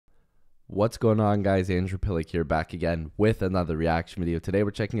What's going on, guys? Andrew Piluk here, back again with another reaction video. Today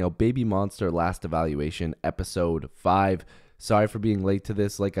we're checking out BABYMONSTER Last Evaluation episode 5. Sorry for being late to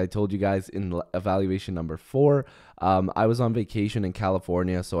this. Like I told you guys in evaluation number 4, I was on vacation in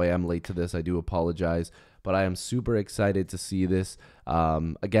California, so I am late to this. I do apologize, but I am super excited to see this.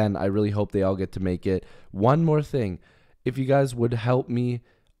 Again, I really hope they all get to make it. One more thing, if you guys would help me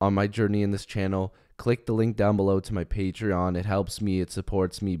on my journey in this channel, click the link down below to my Patreon. It helps me, it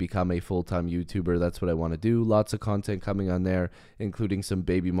supports me become a full-time YouTuber. That's what I want to do. Lots of content coming on there, including some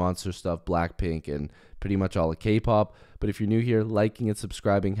BABYMONSTER stuff, Blackpink, and pretty much all of K-pop. But if you're new here, liking and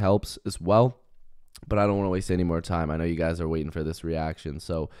subscribing helps as well. But I don't want to waste any more time. I know you guys are waiting for this reaction.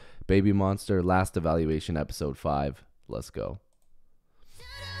 So BABYMONSTER Last Evaluation episode 5. Let's go.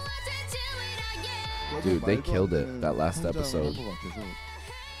 Dude, they killed it that last episode.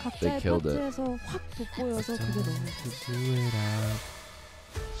 They killed it.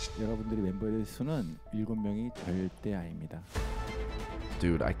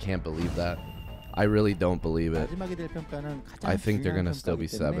 Dude, I can't believe that. I really don't believe it. I think they're gonna still be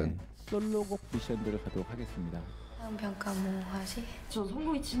 7.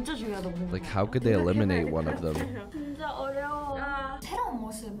 Like, how could they eliminate one of them? 진짜 어려워. 새로운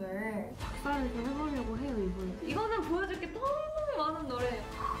모습을 작사를 좀 해보려고 해요, 이번에. 이거는 보여줄 게 너무 많은 노래예요.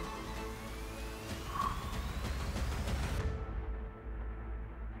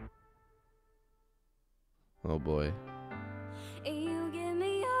 Oh boy.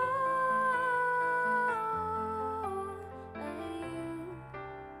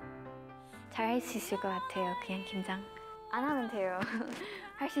 잘할 수 있을 것 같아요. 그냥 긴장 안 하면 돼요.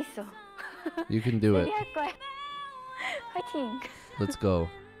 할 수 있어. You can do it. 할 거야. 화이팅. Let's go.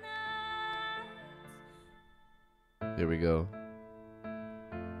 Here we go.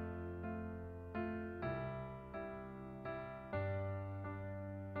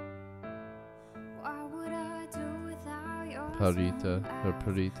 Parita or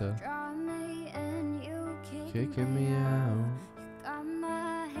Parita. Kicking me out.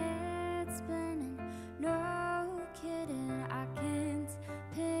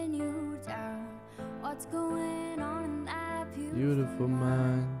 What's going on in that Beautiful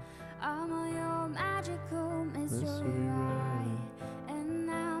mind. I'm your magical mystery ride,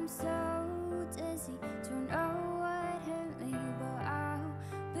 and I'm so dizzy, don't know what hit me, but I'll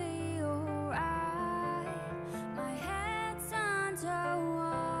be alright. My head's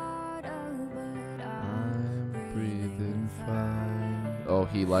underwater, but I'm breathing fine. Oh,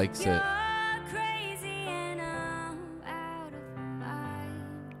 he likes it. Crazy and I'm out of my mind.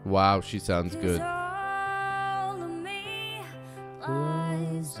 Wow, she sounds good.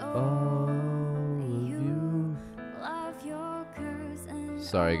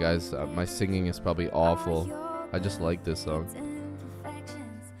 Sorry guys, my singing is probably awful. I just like this song.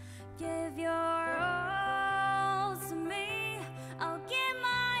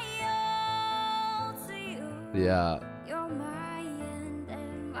 Yeah.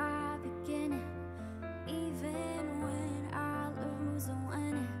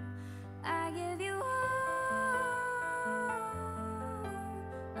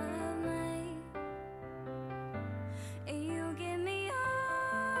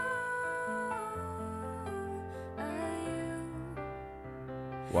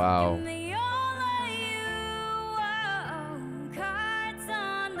 Wow.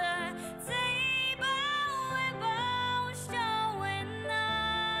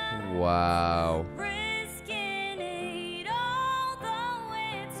 Wow.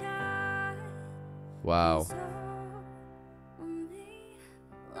 Wow.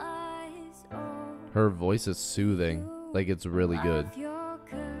 Her voice is soothing. Like, it's really good.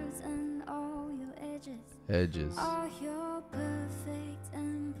 Edges.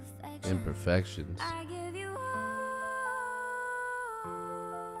 Imperfections.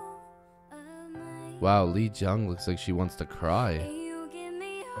 Wow, Lee Jung looks like she wants to cry.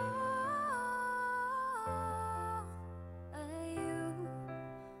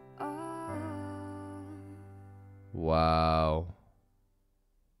 Wow.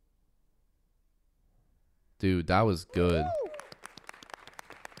 Dude, that was good.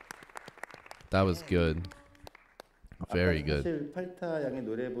 That was good. Very good. 사실 팔타 양의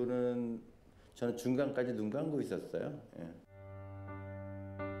노래부는 저는 중간까지 눈 감고 있었어요. 예.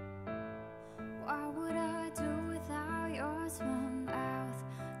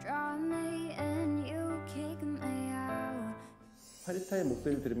 파리타의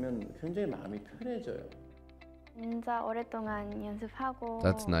목소리를 들으면 굉장히 마음이 편해져요. 진짜 오랫동안 연습하고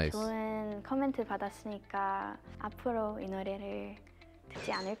That's nice. 좋은 코멘트 받았으니까 앞으로 이 노래를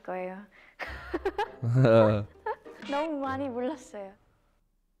듣지 않을 거예요. 너무 많이 불렀어요.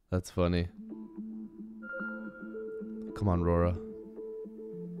 That's funny. Come on, Rora.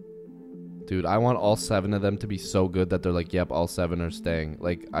 Dude, I want all 7 of them to be so good that they're like, yep, all 7 are staying.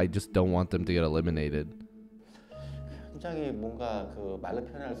 Like, I just don't want them to get eliminated. 굉장히 뭔가 그 말로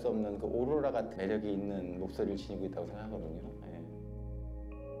표현할 수 없는 그 오로라 같은 매력이 있는 목소리를 지니고 있다고 생각하거든요. 예.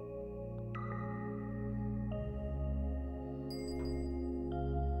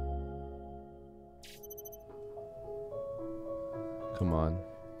 Come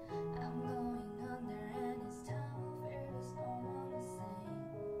on.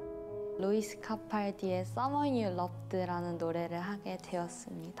 루이스 카팔디의 Someone You Loved라는 노래를 하게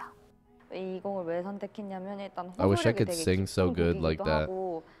되었습니다. 이 곡을 왜 선택했냐면 일단 I wish I 호소력이 could 되게 sing so 깊은 good like 곡이기도 that.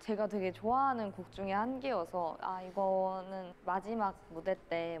 하고 제가 되게 좋아하는 곡 중에 한 개여서 아 이거는 마지막 무대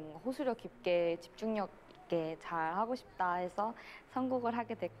때 뭔가 호소력 깊게 집중력 있게 잘 하고 싶다 해서 선곡을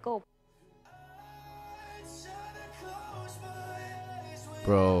하게 됐고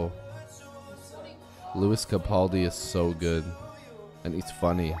Bro, Louis Capaldi is so good. And he's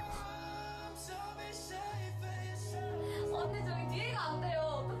funny. 언니 저기 뒤에가 안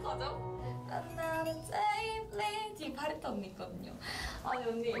돼요. 어떡하죠? 나는 데이블링 뒤에 파리타 언니 있거든요. 아니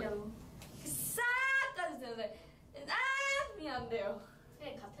언니 싹까지 되는데 아이 안 돼요.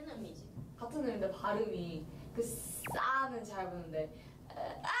 그게 같은 의미지. 같은 의미인데 발음이 그 싸는 잘 부는데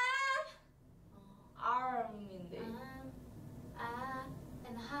R인데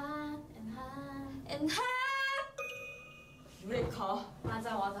and 유레카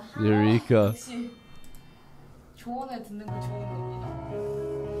맞아. Eureka. 역시 조언을 듣는 거 좋은 겁니다.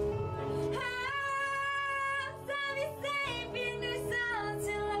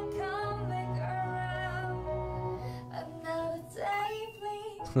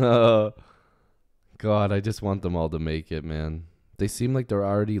 God, I just want them all to make it, man. They seem like they're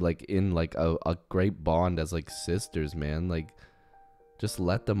already like in like a great bond as like sisters, man. Like, just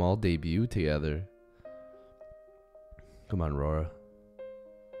let them all debut together. Come on, Rora.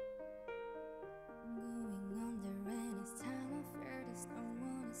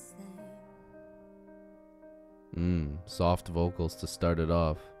 Soft vocals to start it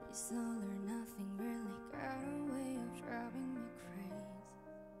off.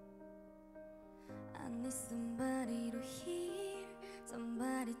 Somebody to hear,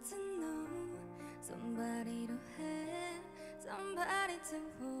 somebody to know, somebody to have, somebody to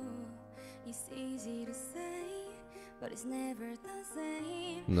hold. It's easy to say, but it's never the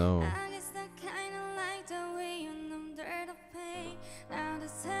same. No. I guess I kinda like the way you numb the pain. Now to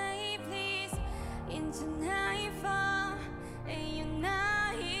say please into nightfall, and you're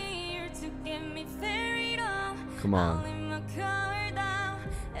not here to get me ferried off. Come on. I'll let my guard down,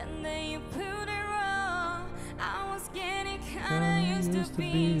 and then you put it wrong. I was getting kinda used to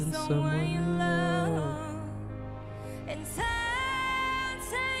being someone you love. And till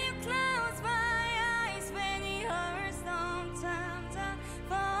you close my eyes when it hurts. Sometimes I'm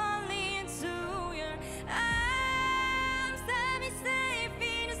falling into your arms. Let me safe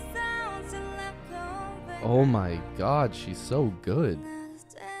in the sound till I come back. Oh my God, she's so good. Another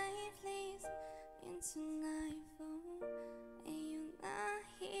day, please, into nightfall, and you're not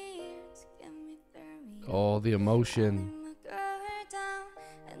here to get me through. Oh, the emotion.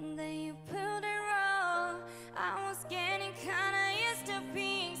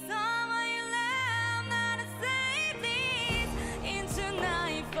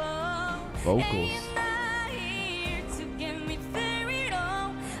 Vocals.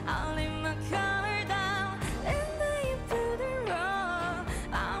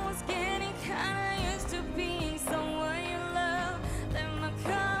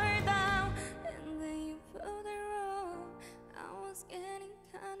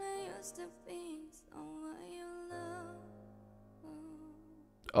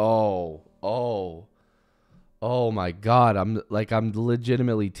 Oh my God, I'm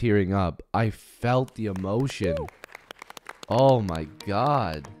legitimately tearing up. I felt the emotion. Oh my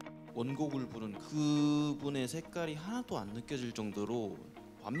God. 원곡을 부른 그분의 색깔이 하나도 안 느껴질 정도로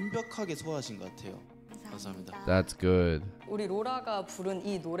완벽하게 소화하신 것 같아요. 감사합니다. That's good. 우리 로라가 부른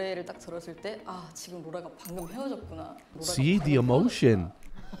이 노래를 딱 들었을 때 아, 지금 로라가 방금 헤어졌구나. See the emotion.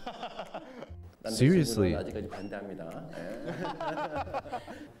 Seriously. 아직까지 반대합니다. 네.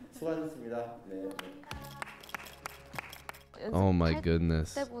 수고하셨습니다. 네. Oh my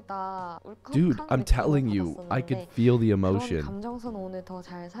goodness. 때보다 Dude, 울컥한 I'm telling 느낌을 you, I could 받았었는데 feel the 그런 emotion. 감정선 오늘 더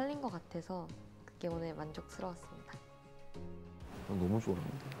잘 살린 것 같아서 그게 오늘 만족스러웠습니다. 너무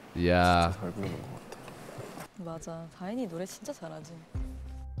좋아하는데. Yeah. 잘 부르는 것 같아. 맞아. 다인이 노래 진짜 잘하지.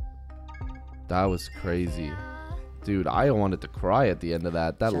 That was crazy. Dude, I wanted to cry at the end of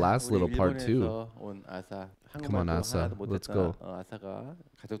that. That last little part too. 온 아사 Come on, 한국말도 Asa. 하나도 Let's 못했던 go. 아사가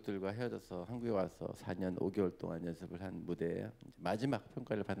가족들과 헤어져서 한국에 와서 4년 5개월 동안 연습을 한 무대에 마지막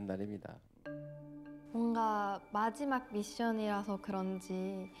평가를 받은 날입니다. 뭔가 마지막 미션이라서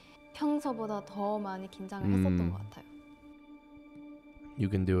그런지 평소보다 더 많이 긴장을 했었던 것 같아요. You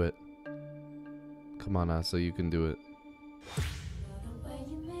can do it. Come on, Asa. You can do it.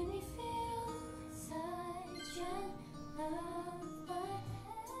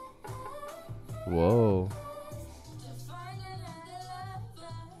 Whoa.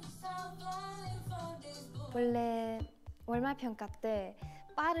 원래 월말 평가 때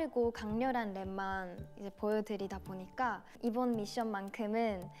빠르고 강렬한 랩만 이제 보여드리다 보니까 이번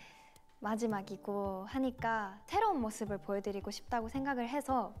미션만큼은 마지막이고 하니까 새로운 모습을 보여드리고 싶다고 생각을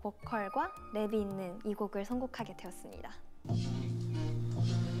해서 보컬과 랩이 있는 이 곡을 선곡하게 되었습니다.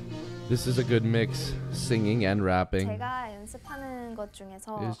 This is a good mix, singing and rapping. 제가 연습하는 것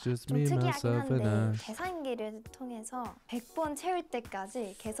중에서 It's just 좀 me, 특이하긴 myself, and 한데 I. 계산기를 통해서 100번 채울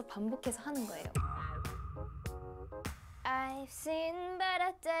때까지 계속 반복해서 하는 거예요. I've seen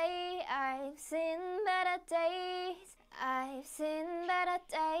better days, I've seen better days, I've seen better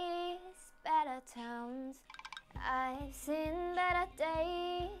days, better times. I've seen better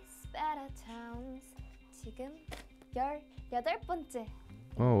days, better times. 지금 18번째.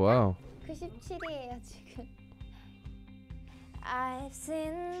 Oh, wow. 97이에요 지금. I've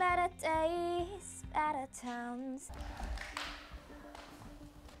seen better days, better times.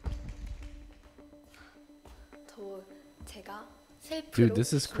 더 제가 셀프로 Dude,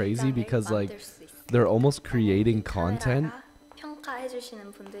 this is crazy 긴장을 because like 만들 수 있어요. they're almost creating content 카메라가 평가해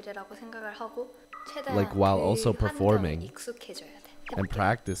주시는 분들이라고 생각을 하고 최대한 like while 그 also 환경에 performing 익숙해져야 돼. and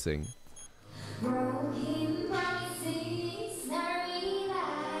practicing.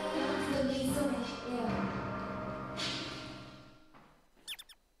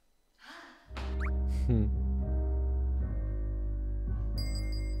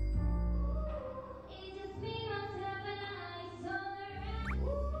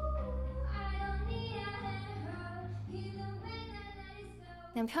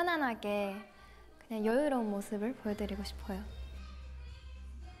 그냥 편안하게 그냥 여유로운 모습을 보여드리고 싶어요.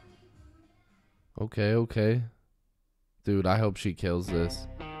 Okay, okay. Dude, I hope she kills this.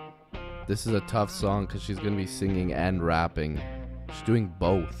 This is a tough song because she's going to be singing and rapping. She's doing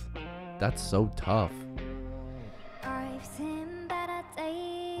both. That's so tough. I've seen better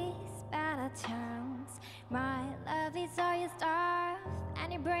days, better times. My love is all your stuff,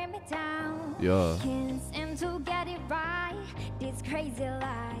 and you bring me down. Yeah. Can't seem to get it right. This crazy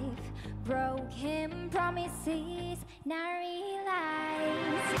life, broken promises, not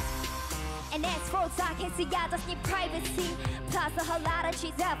realized. And as for talk, I see I just need privacy. Plus a whole lot of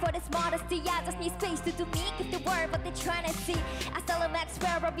cheese out for this modesty. I just need space to do me, give the word what they're trying to see. I sell a Max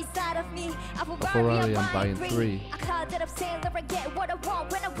Ferrari beside of me. I will Ferrari, I'm buying three. I call that up sailor, I get what I want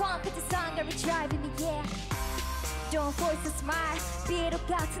when I want. Cause the song got me driving me, yeah. Don't force a smile. 비록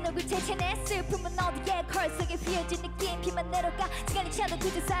같은 얼굴 대체내 슬픔은 어디에 걸 속에 휘어진 느낌 피만 내려가 시간이 차도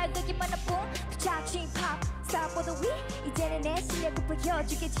그저 살기만 하뿐 부착진 pop stop for the week 이제는 내 실력을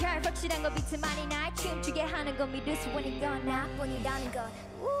보여주게 잘 확실한 거 비트만이 날 춤추게 하는 건 믿을 수 있는 건 나뿐이라는 것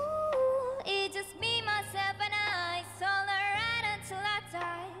Ooh, it's just me, myself and I It's all alright until I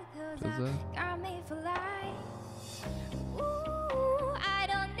die Cause I got me for life Ooh, I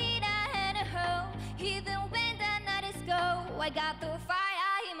don't need a hand to hold Even when the night is go I got the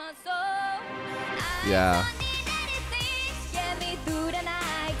fire in my soul Yeah. I don't need anything Get me through the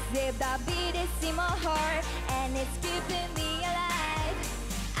night Except the beat is in my heart And it's keeping me alive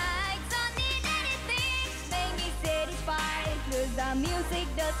I don't need anything Make me satisfied Cause the music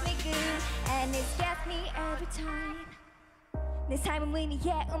does me good And it gets me every time 내 삶은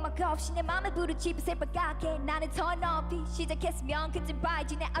의미해 음악 없이 내 맘에 부르짖어 새빨갛게 나는 더 높이 시작했으면 그쯤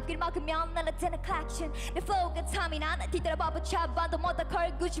봐야지 내 앞길 막으면 날아드는 클락션 내 flow가 탐이 나 뒤돌아봐봐 잡아도 못다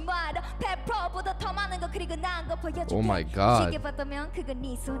걸구지 마라 100%보다 더 많은 거 그리고 나은 거 보여줄게 Oh my God. 쉽게 봤다면 그건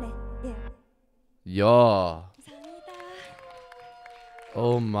네 손에 yeah. Yeah. 감사합니다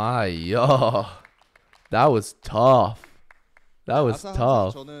Oh my, yeah. That was tough. That was 항상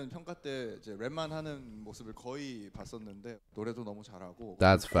tough. 저는 평가 때 이제 랩만 하는 모습을 거의 봤었는데 노래도 너무 잘하고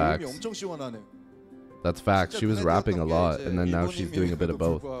That's 고음이 facts. 엄청 시원하네요. That's facts. She was rapping a lot, and then now she's doing a bit of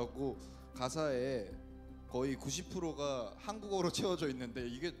both. 불구하고 가사에 거의 90%가 한국어로 채워져 있는데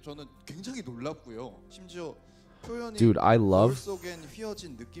이게 저는 굉장히 놀랍고요. 심지어 표현이 Dude, I love 거울 속엔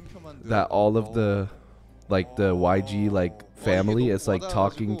휘어진 느낌표만 that all of the like the YG like family is like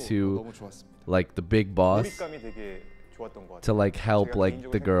talking to 너무 좋았습니다. like the big boss 몰입감이 되게 좋았던 것 같아요. to like help 제가 like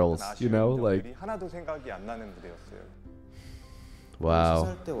개인적으로 the girls, 생각했던 you know, 아쉬운 like 점들이 하나도 생각이 안 나는 무대였어요. Wow.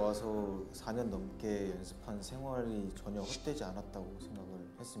 13살 때 와서 4년 넘게 연습한 생활이 전혀 헛되지 않았다고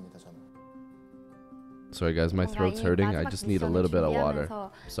생각을 했습니다. 저는. Sorry guys, my throat's hurting. I just need a little bit of water.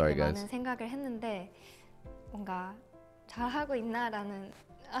 Sorry guys. 많은 생각을 했는데 뭔가 잘 하고 있나라는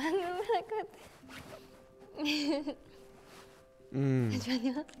눈물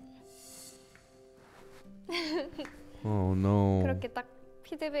잠시만요. Oh no. 그렇게 딱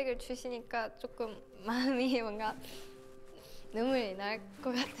피드백을 주시니까 조금 마음이 뭔가 눈물이 날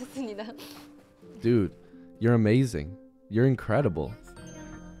것 같았습니다. Dude, you're amazing. You're incredible.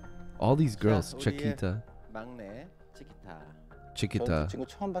 All these girls, Chiquita. 막내 치키타. Chiquita. 저는 그 친구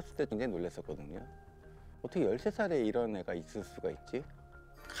처음 봤을 때 굉장히 놀랐었거든요. 어떻게 13살에 이런 애가 있을 수가 있지?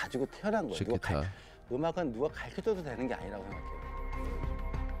 가지고 태어난 거예요. Chiquita. 음악은 누가 가르쳐줘도 되는 게 아니라고 생각해요.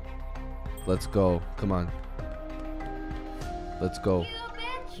 Let's go. Come on. Let's go.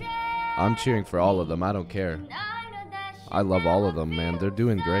 I'm cheering for all of them. I don't care. I love all of them, man. They're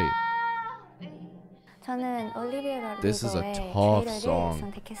doing great. 저는 올리비아 This is a 로드리고의 tough 트레이더를 song.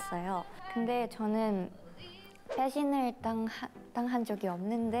 선택했어요. 근데 저는 배신을 당한 적이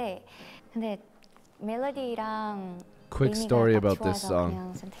없는데 근데 멜로디랑 Quick 의미가 story 딱 about this 좋아서 song.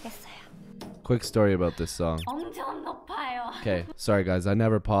 그냥 선택했어요. Quick story about this song. 엄청 높아요. Okay, sorry guys, I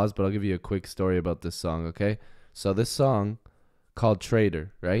never paused, but I'll give you a quick story about this song, okay? So this song called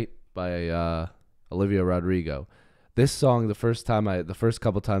Traitor, right? By Olivia Rodrigo. This song, the first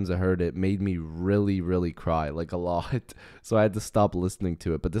couple times I heard it, made me really, really cry, like a lot. So I had to stop listening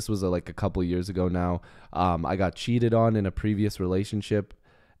to it. But this was like a couple years ago now. I got cheated on in a previous relationship,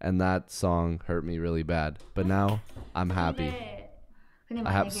 and that song hurt me really bad. But now I'm happy.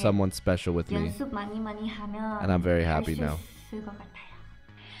 I have someone special with me, 연습 많이 하면 and I'm very happy 할 now. 수 있을 것 같아요.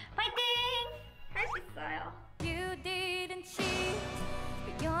 파이팅! 할 수 있어요. You didn't cheat,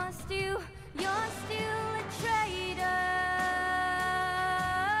 but you're still a traitor.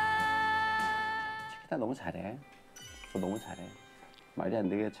 치키타 너무 잘해. 너무 잘해. 말이 안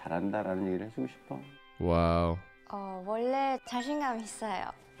되게 잘한다라는 얘기를 해주고 싶어. Wow. 원래 자신감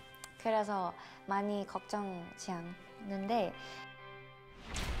있어요. 그래서 많이 걱정지 않는데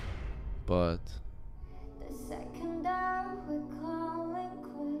But The second that we call it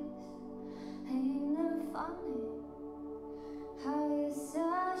quits, ain't it funny how you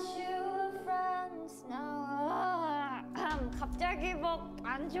said you were friends now? 갑자기 목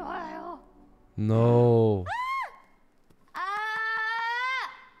안 좋아요. no.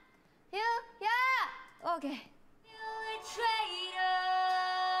 오케이.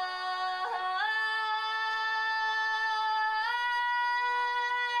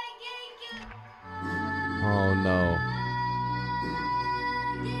 Oh no.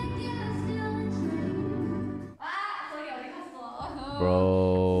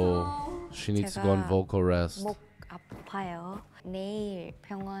 Bro, she needs to go on vocal rest. 목 아파요. 내일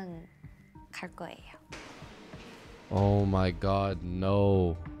병원 갈 거예요. Oh my god,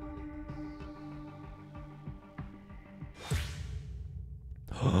 no.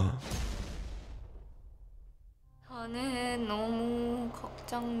 저는 너무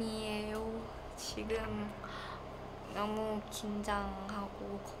걱정이에요. 지금 너무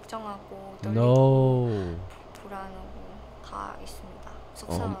긴장하고 걱정하고 떨리고 No. 불안하고 다 있습니다.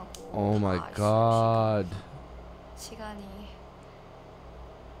 속상하고 Oh my 다 있어요, god. 지금. 시간이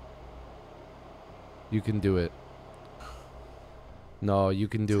You can do it. No, you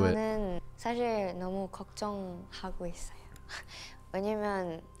can do it. 저는 사실 너무 걱정하고 있어요.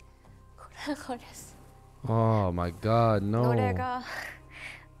 왜냐면 쿨거렸어. Oh my god, no. 노래가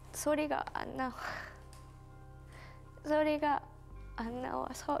소리가 안 나와. 소리가 안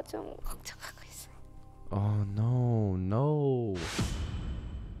나와서 좀 걱정하고 있어요. Oh no, no.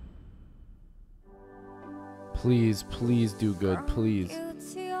 Please, please do good, please.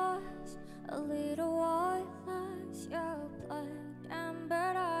 It's yours, a little white lies, your blood, amber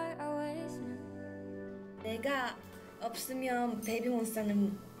I always knew. 내가 없으면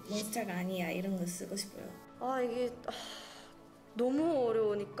베이비몬스터는 몬스터가 아니야 이런 거 쓰고 싶어요. 이게 너무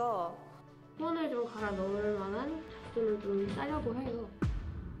어려우니까 손을 좀 갈아 넣을 만한 작품을 좀 짜려고 해요.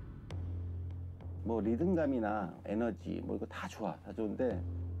 뭐 리듬감이나 에너지 뭐 이거 다 좋아, 다 좋은데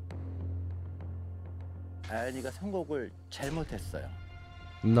아연이가 선곡을 잘못했어요.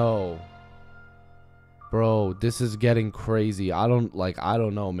 No. Bro, this is getting crazy. I don't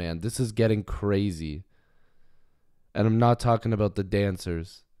know, man. This is getting crazy. And I'm not talking about the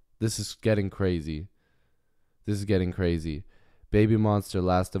dancers. This is getting crazy. This is getting crazy. Baby Monster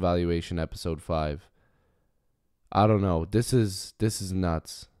Last Evaluation episode 5. I don't know. This is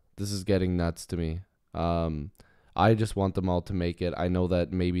nuts. This is getting nuts to me. I just want them all to make it. I know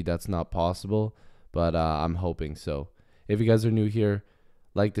that maybe that's not possible, but I'm hoping so. If you guys are new here,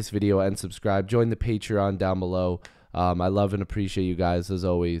 like this video and subscribe. Join the Patreon down below. I love and appreciate you guys as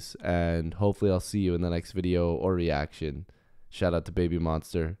always, and hopefully I'll see you in the next video or reaction. Shout out to Baby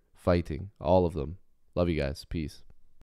Monster, fighting, all of them. Love you guys. Peace.